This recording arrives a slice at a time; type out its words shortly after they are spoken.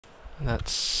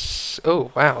That's...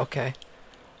 Oh, wow, okay.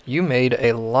 You made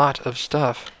a lot of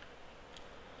stuff.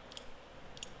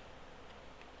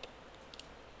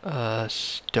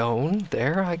 Stone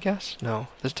there, I guess? No,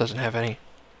 this doesn't have any.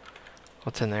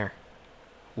 What's in there?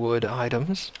 Wood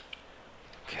items.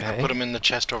 Okay. I put them in the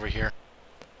chest over here.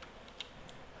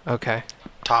 Okay.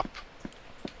 Top.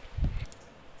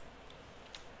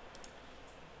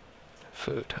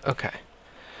 Food. Okay.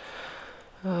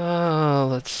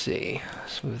 Let's see.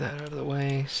 Smooth that out of the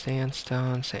way.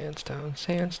 Sandstone, sandstone,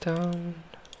 sandstone.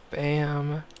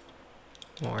 Bam.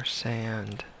 More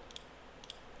sand.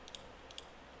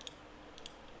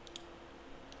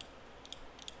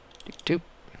 Doop doop.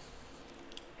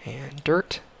 And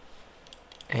dirt.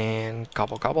 And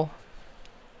gobble gobble.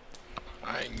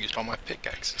 I used all my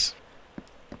pickaxes.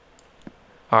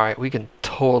 Alright, we can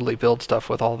totally build stuff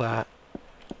with all that.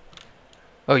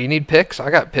 Oh, you need picks? I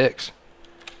got picks.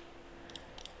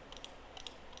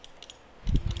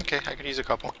 Okay, I could use a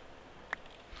couple.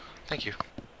 Thank you.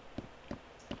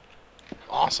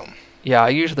 Awesome. Yeah, I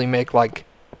usually make like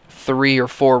 3 or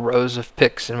 4 rows of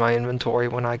picks in my inventory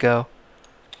when I go.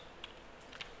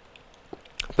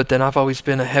 But then I've always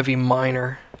been a heavy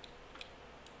miner.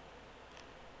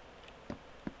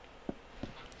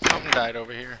 Something died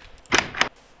over here.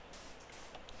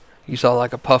 You saw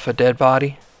like a puff of dead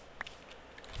body?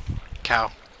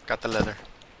 Cow. Got the leather.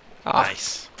 Ah,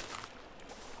 Nice.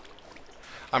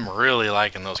 I'm really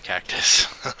liking those cactus.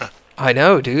 I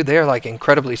know, dude. They're like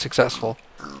incredibly successful.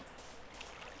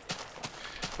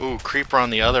 Ooh, creeper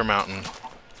on the other mountain.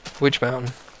 Which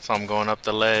mountain? So I'm going up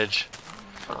the ledge.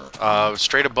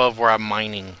 Straight above where I'm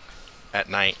mining at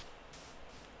night.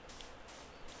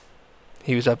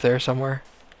 He was up there somewhere?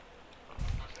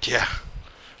 Yeah.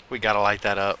 We gotta light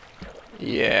that up.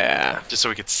 Yeah. Just so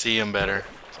we could see him better.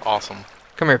 It's awesome.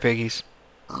 Come here, piggies.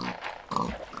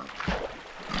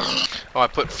 Oh, I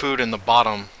put food in the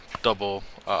bottom double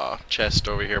chest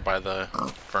over here by the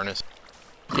furnace.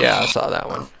 Yeah, I saw that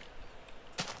one.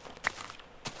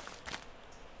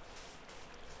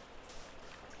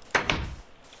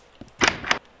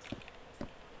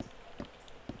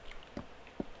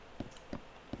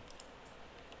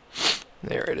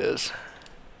 There it is.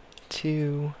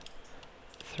 2,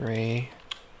 3.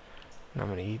 And I'm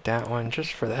gonna eat that one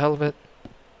just for the hell of it.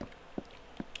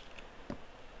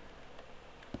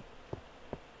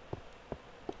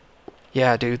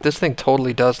 Yeah, dude, this thing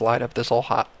totally does light up this whole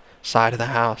hot side of the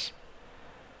house.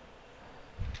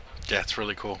 Yeah, it's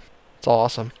really cool. It's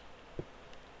awesome.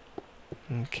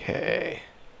 Okay.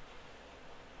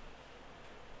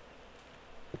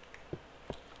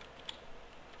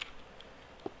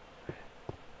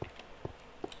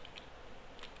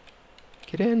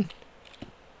 Get in.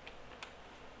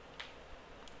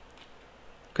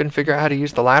 Couldn't figure out how to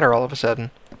use the ladder all of a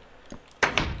sudden.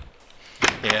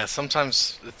 Yeah,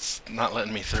 sometimes it's not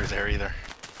letting me through there either.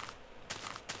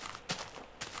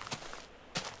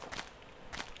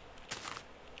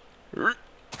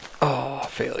 Oh,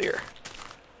 failure.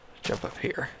 Jump up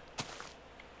here.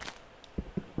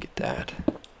 Get that.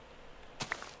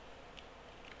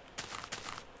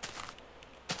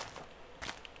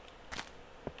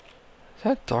 Is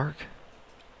that dark?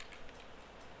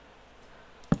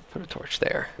 Put a torch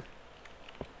there.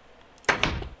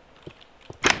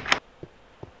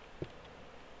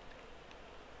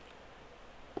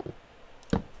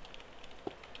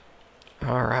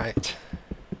 All right.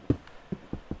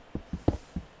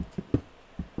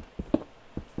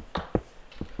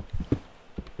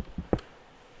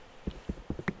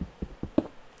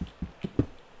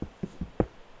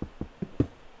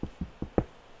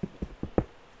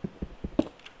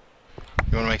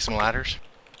 You want to make some ladders?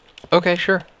 Okay,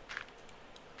 sure.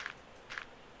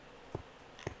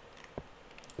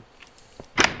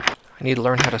 I need to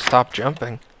learn how to stop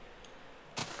jumping.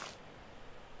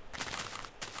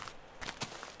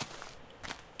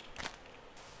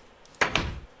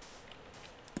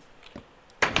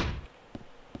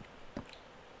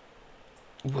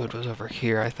 Wood was over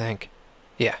here, I think.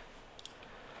 Yeah.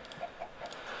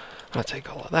 I'll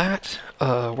take all of that.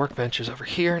 Workbench is over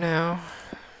here now.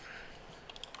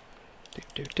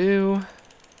 Do.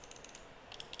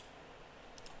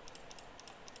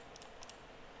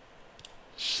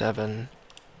 7.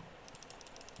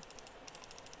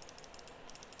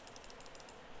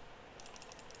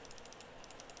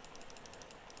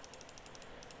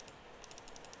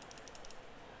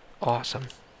 Awesome.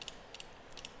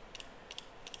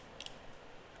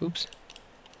 Oops.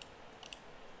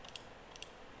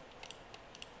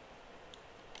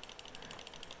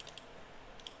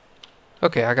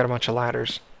 Okay, I got a bunch of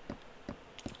ladders.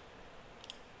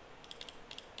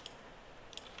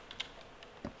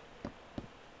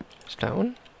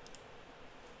 Stone?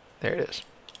 There it is.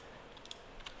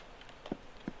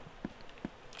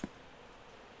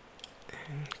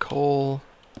 And coal.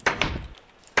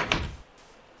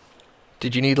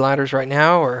 Did you need ladders right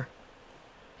now, or?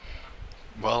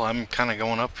 Well, I'm kind of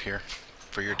going up here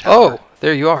for your tower. Oh,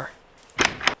 there you are.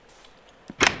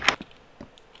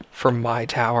 For my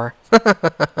tower.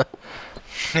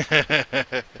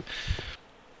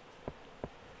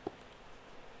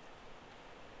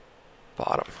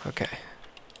 Bottom, okay.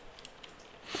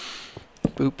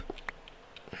 Boop.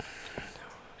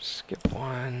 Skip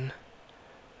one.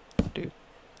 Doop,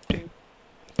 doop,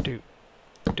 doop,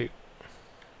 doop.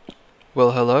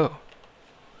 Well, hello.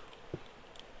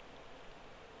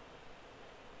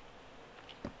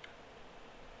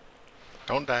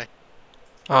 Don't die.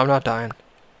 Oh, I'm not dying.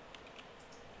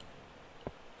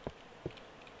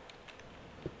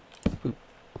 Boop.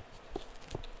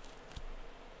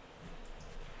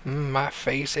 My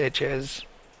face itches.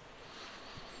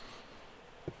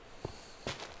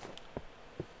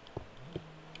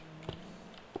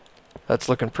 That's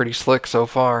looking pretty slick so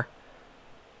far.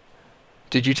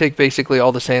 Did you take basically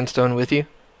all the sandstone with you?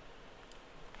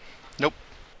 Nope.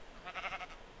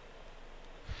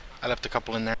 I left a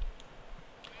couple in there.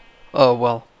 Oh,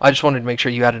 well, I just wanted to make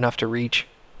sure you had enough to reach.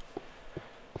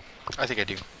 I think I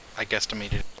do. I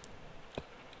guesstimated.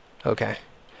 Okay.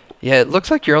 Yeah, it looks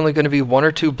like you're only going to be 1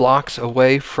 or 2 blocks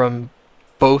away from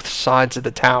both sides of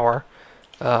the tower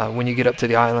when you get up to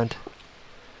the island.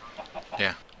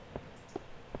 Yeah.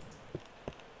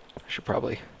 Should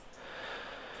probably...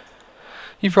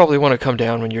 You probably want to come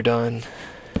down when you're done.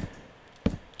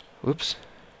 Whoops.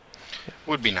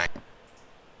 Would be nice.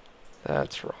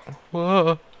 That's wrong.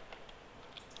 Whoa.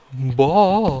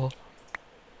 Ball.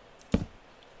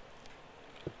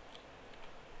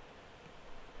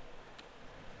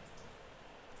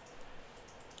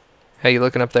 How you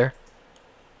looking up there?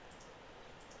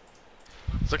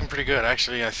 It's looking pretty good.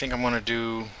 Actually, I think I'm going to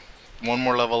do one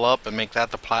more level up and make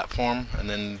that the platform, and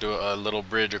then do a little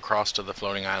bridge across to the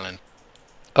floating island.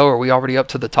 Oh, are we already up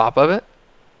to the top of it?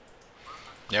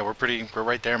 Yeah, we're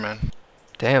right there, man.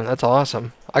 Damn, that's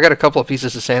awesome. I got a couple of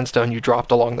pieces of sandstone you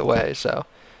dropped along the way, so...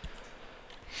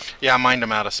 Yeah, I mined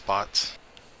them out of spots.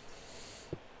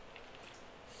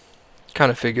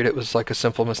 Kind of figured it was like a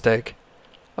simple mistake.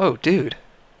 Oh, dude.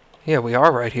 Yeah, we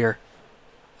are right here.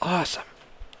 Awesome.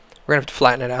 We're going to have to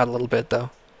flatten it out a little bit, though.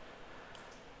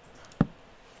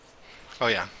 Oh,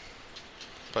 yeah.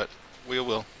 But we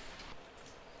will.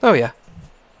 Oh, yeah.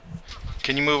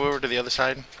 Can you move over to the other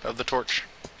side of the torch?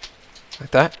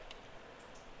 Like that?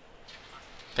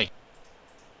 Thank you.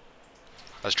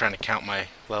 I was trying to count my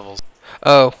levels.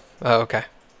 Oh. Oh, okay.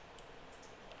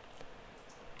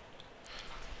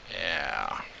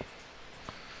 Yeah.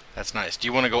 That's nice. Do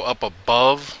you want to go up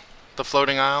above the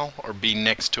floating isle, or be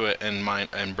next to it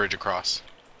and bridge across?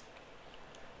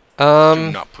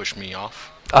 Do not push me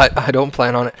off. I don't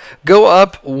plan on it. Go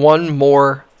up one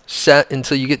more set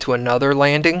until you get to another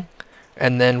landing,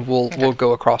 and then we'll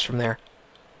go across from there.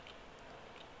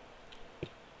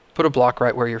 Put a block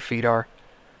right where your feet are.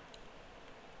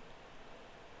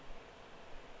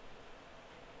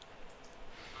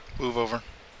 Move over.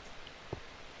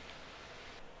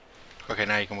 Okay,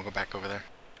 now you can go back over there.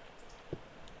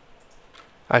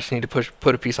 I just need to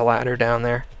put a piece of ladder down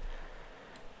there.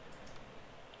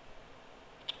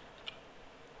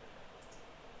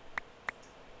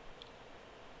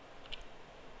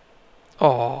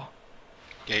 Oh.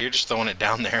 Yeah, you're just throwing it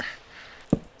down there.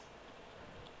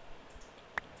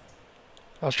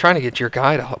 I was trying to get your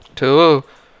guy to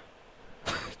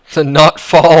not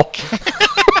fall.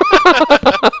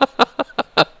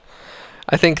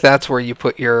 I think that's where you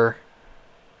put your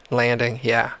landing.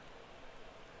 Yeah.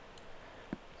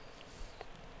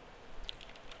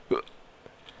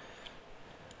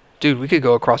 Dude, we could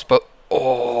go across both.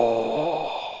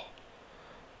 Oh.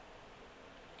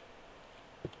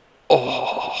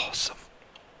 Awesome.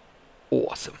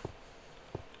 Awesome.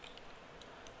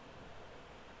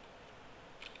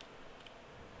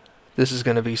 This is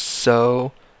going to be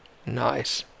so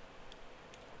nice.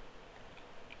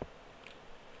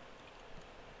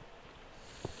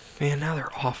 Man, now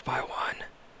they're off by 1.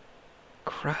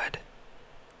 Crud.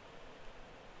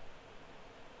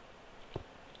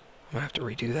 I'm going to have to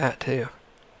redo that too.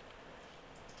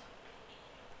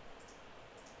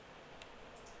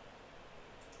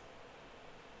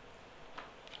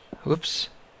 Whoops.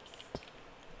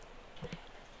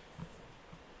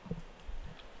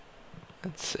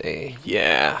 Let's see.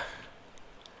 Yeah.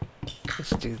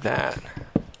 Let's do that.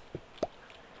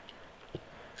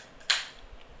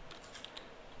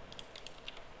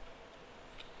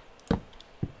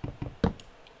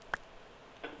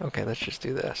 Okay, let's just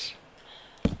do this.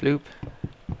 Bloop.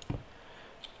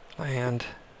 Land.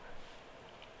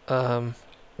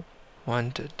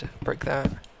 One to break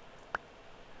that.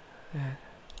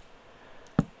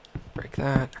 Break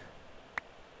that.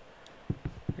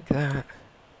 Break that.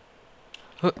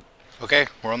 Huh. Okay,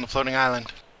 we're on the floating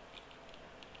island.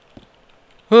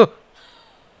 Huh.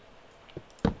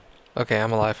 Okay,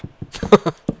 I'm alive.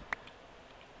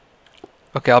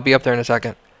 Okay, I'll be up there in a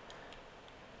second.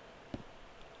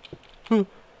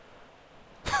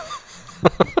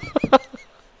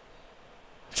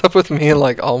 What's up with me and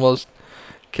like almost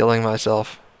killing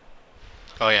myself?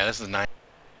 Oh yeah, this is nice.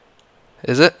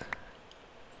 Is it?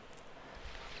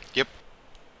 Yep.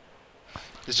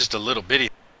 It's just a little bitty.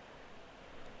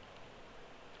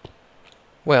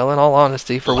 Well, in all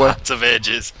honesty, for Lots of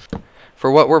edges.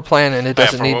 what we're planning, it Yeah,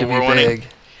 doesn't for need what to be we're wanting. big.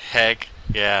 Heck,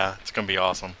 yeah, it's gonna be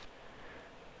awesome.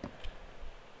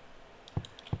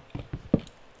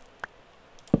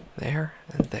 There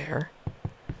and there.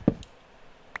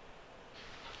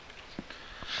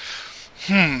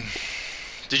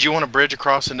 Did you want to bridge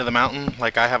across into the mountain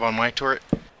like I have on my turret?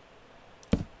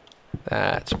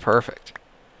 That's perfect.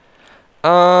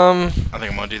 I think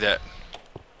I'm gonna do that.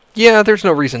 Yeah, there's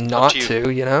no reason not to you.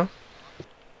 to, you know?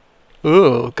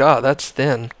 Ooh, God, that's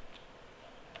thin.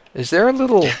 Is there a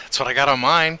little... Yeah, that's what I got on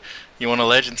mine. You want a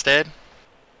ledge instead?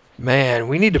 Man,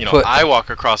 we need to You know, put... I walk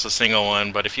across a single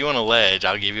one, but if you want a ledge,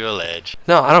 I'll give you a ledge.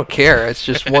 No, I don't care. It's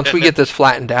just once we get this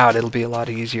flattened out, it'll be a lot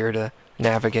easier to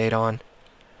navigate on.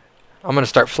 I'm going to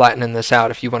start flattening this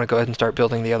out if you want to go ahead and start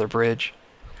building the other bridge.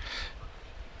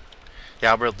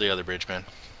 Yeah, I'll build the other bridge, man.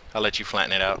 I'll let you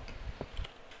flatten it out.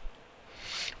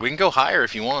 We can go higher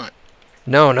if you want.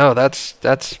 No, that's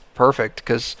perfect,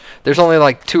 because there's only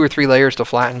like 2 or 3 layers to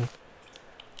flatten.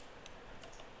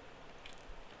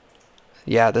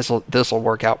 Yeah, this'll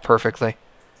work out perfectly.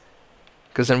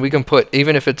 Because then we can put,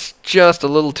 even if it's just a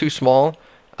little too small,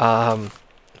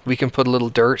 we can put a little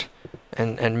dirt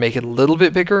and make it a little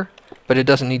bit bigger, but it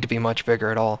doesn't need to be much bigger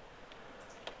at all.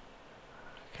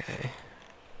 Okay.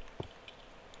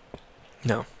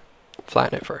 No.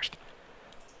 Flatten it first.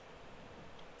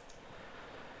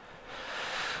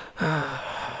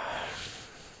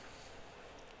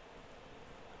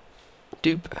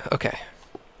 Dupe. Okay.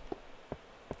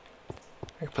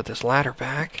 I can put this ladder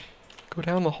back. Go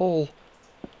down the hole.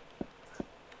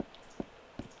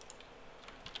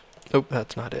 Nope,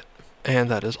 that's not it.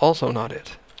 And that is also not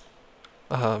it.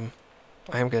 I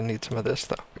am going to need some of this,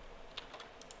 though.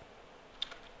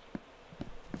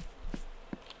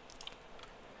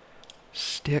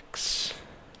 Sticks.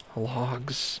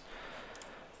 Logs.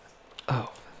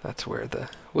 Oh, that's where the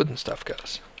wooden stuff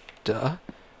goes. Duh.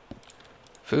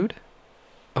 Food?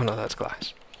 Oh no, that's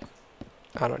glass.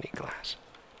 I don't need glass.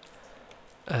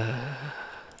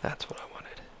 That's what I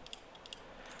wanted.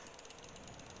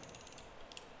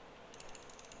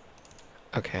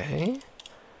 Okay.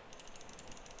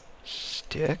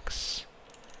 Sticks.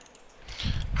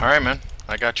 Alright, man.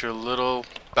 I got you a little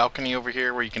balcony over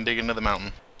here where you can dig into the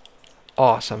mountain.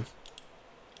 Awesome.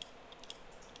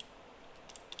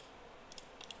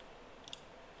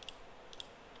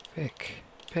 Pick,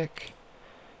 pick,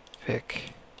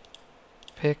 pick,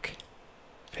 pick,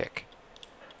 pick.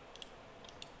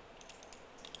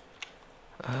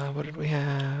 What did we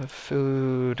have?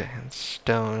 Food and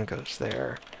stone goes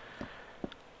there.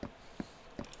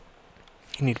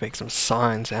 You need to make some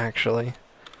signs, actually.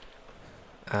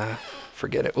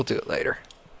 Forget it. We'll do it later.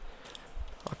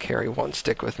 I'll carry 1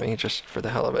 stick with me just for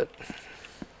the hell of it.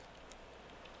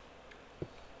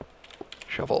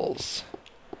 Shovels.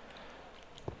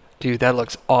 Dude, that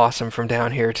looks awesome from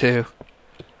down here, too.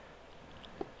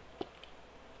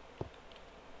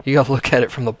 You gotta look at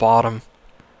it from the bottom.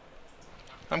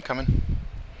 I'm coming.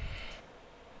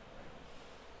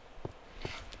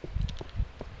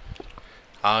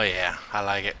 Oh yeah, I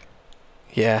like it.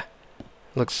 Yeah.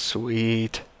 Looks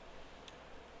sweet.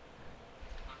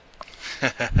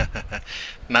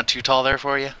 Not too tall there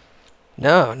for you?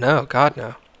 No, no, God,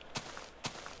 no.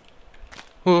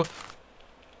 Ooh.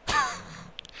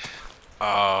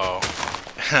 Oh.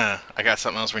 I got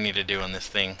something else we need to do on this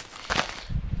thing.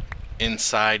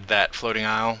 Inside that floating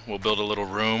aisle, we'll build a little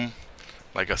room,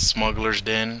 like a smuggler's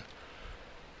den,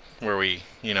 where we,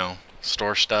 you know,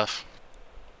 store stuff.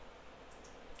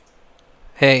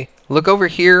 Hey, look over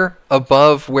here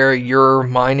above where you're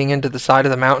mining into the side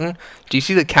of the mountain. Do you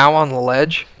see the cow on the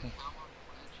ledge?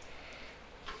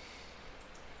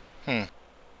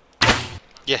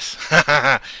 Yes.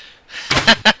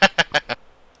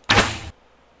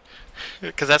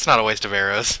 Because that's not a waste of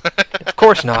arrows. Of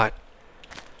course not.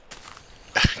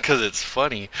 Because it's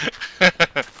funny.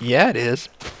 Yeah, it is.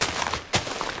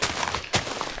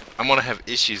 I'm gonna have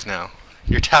issues now.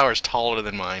 Your tower's taller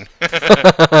than mine.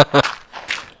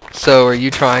 So are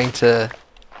you trying to...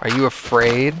 Are you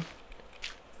afraid?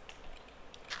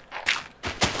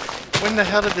 When the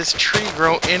hell did this tree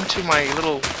grow into my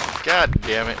little... God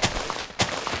damn it.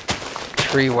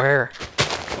 Tree where?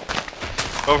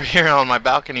 Over here on my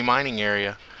balcony mining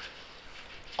area.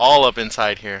 All up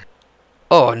inside here.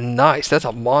 Oh, nice. That's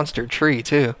a monster tree,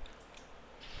 too.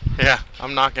 Yeah,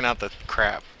 I'm knocking out the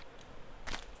crap.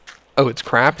 Oh, it's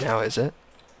crap now, is it?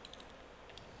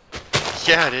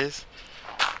 Yeah, it is.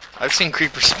 I've seen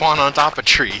creepers spawn on top of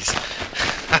trees.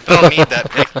 I don't need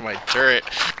that next to my turret.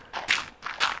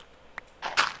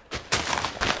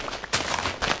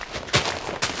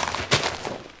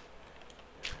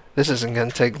 This isn't going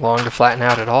to take long to flatten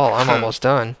out at all. I'm almost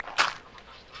done.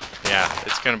 Yeah,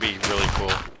 it's gonna be really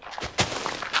cool.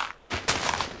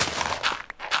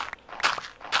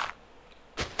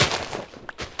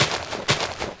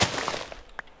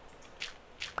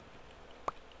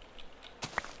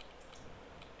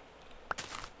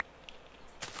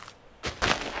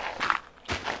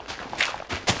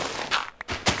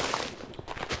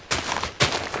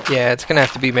 Yeah, it's going to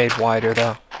have to be made wider,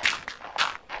 though.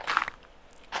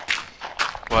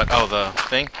 What? Oh, the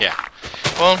thing? Yeah.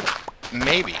 Well,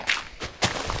 maybe.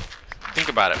 Think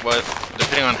about it. Well,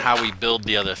 depending on how we build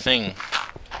the other thing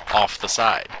off the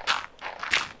side.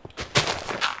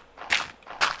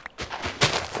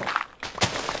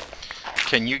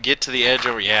 Can you get to the edge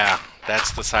over? Yeah,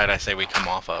 that's the side I say we come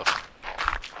off of.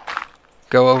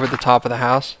 Go over the top of the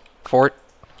house? Fort?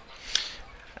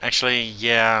 Actually,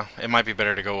 yeah, it might be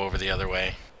better to go over the other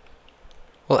way.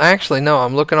 Well, actually, no.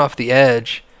 I'm looking off the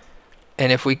edge.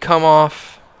 And if we come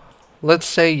off... Let's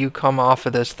say you come off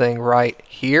of this thing right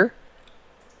here.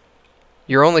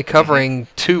 You're only covering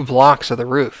 2 blocks of the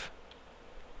roof.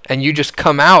 And you just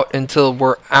come out until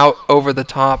we're out over the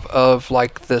top of,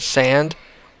 like, the sand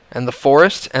and the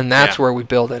forest. And that's where we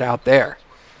build it out there.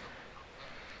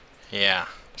 Yeah.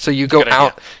 So you go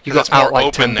out... You go out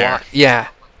like 10 blocks. Yeah.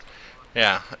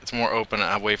 Yeah, it's more open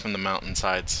away from the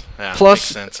mountainsides. Yeah,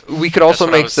 Plus, makes sense. we could also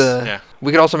make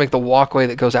we could also make the walkway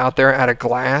that goes out there out of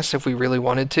glass if we really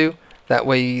wanted to. That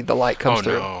way, the light comes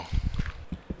through. Oh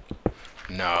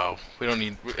no! No, we don't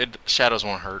need. Shadows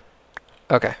won't hurt.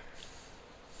 Okay.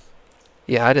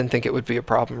 Yeah, I didn't think it would be a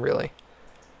problem really.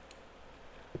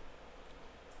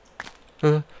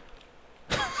 Huh.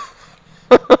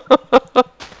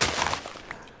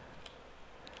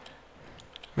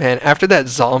 Man, after that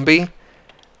zombie,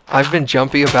 I've been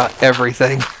jumpy about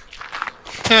everything.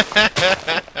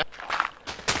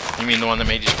 You mean the one that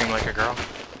made you scream like a girl?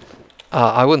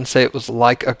 I wouldn't say it was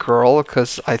like a girl,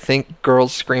 because I think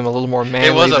girls scream a little more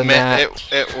manly than that.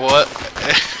 It was.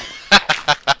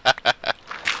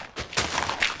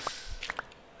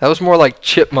 That was more like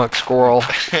chipmunk squirrel.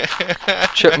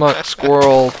 Chipmunk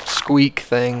squirrel squeak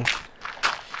thing.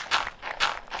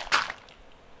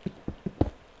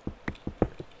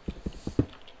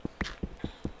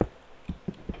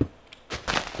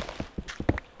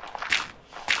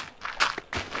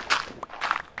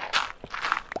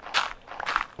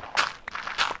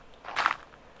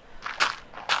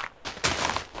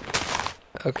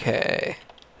 Okay,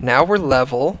 now we're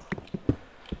level.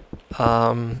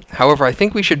 However, I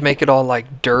think we should make it all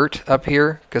like dirt up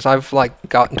here, because I've like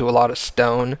gotten to a lot of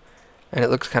stone, and it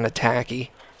looks kind of tacky.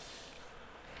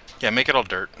 Yeah, make it all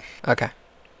dirt. Okay.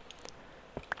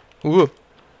 Ooh.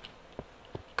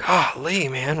 Golly,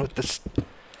 man, with this...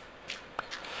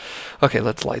 Okay,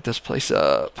 let's light this place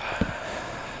up.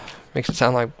 Makes it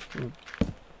sound like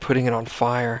putting it on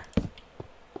fire.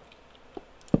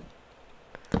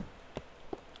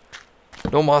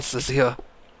 No monsters here.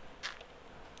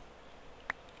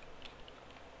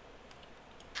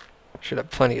 Should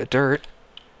have plenty of dirt.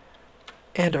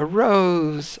 And a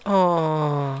rose.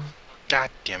 Aww. God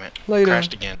damn it. Later.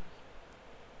 Crashed again.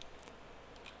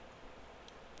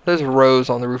 There's a rose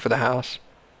on the roof of the house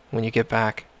when you get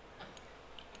back.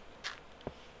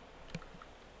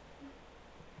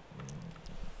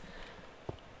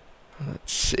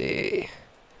 Let's see.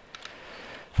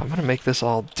 If I'm going to make this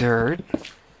all dirt...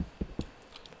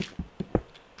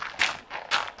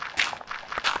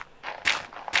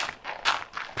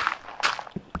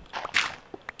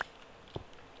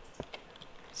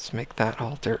 Let's make that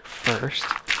all dirt first.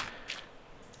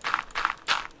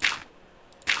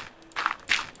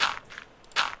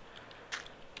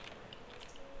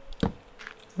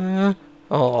 Oh,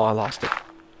 I lost it.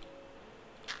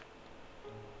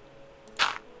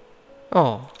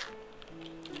 Oh.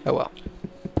 Oh well.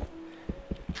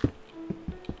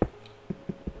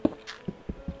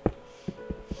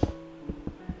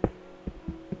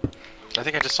 I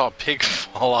think I just saw a pig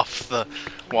fall off the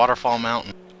waterfall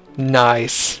mountain.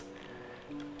 Nice.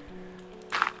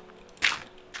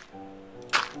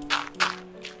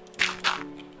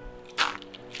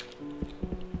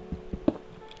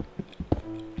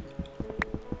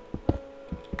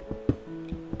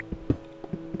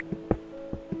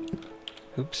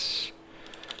 Oops.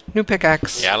 New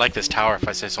pickaxe. Yeah, I like this tower if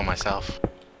I say so myself.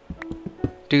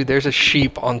 Dude, there's a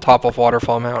sheep on top of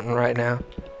Waterfall Mountain right now.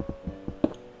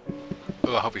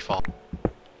 Ooh, I hope he falls.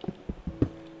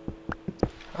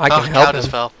 I can Cow help just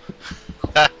him. fell.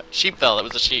 Sheep fell. It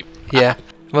was a sheep. Yeah,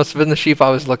 must have been the sheep I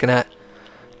was looking at.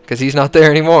 Because he's not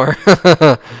there anymore.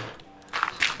 That's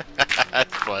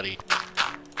funny.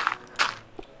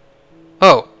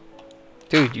 Oh.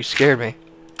 Dude, you scared me.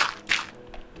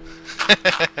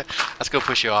 Let's go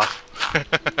push you off.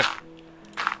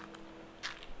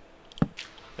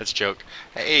 That's a joke.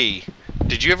 Hey,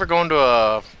 did you ever go into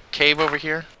a cave over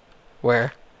here?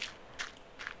 Where?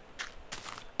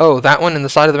 Oh, that one in the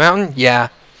side of the mountain? Yeah.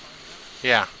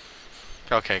 Yeah.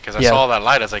 Okay, because I Yeah. saw that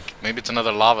light. I was like, maybe it's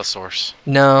another lava source.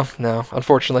 No,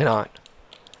 unfortunately not.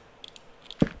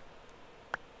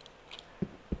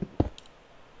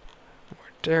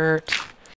 More dirt.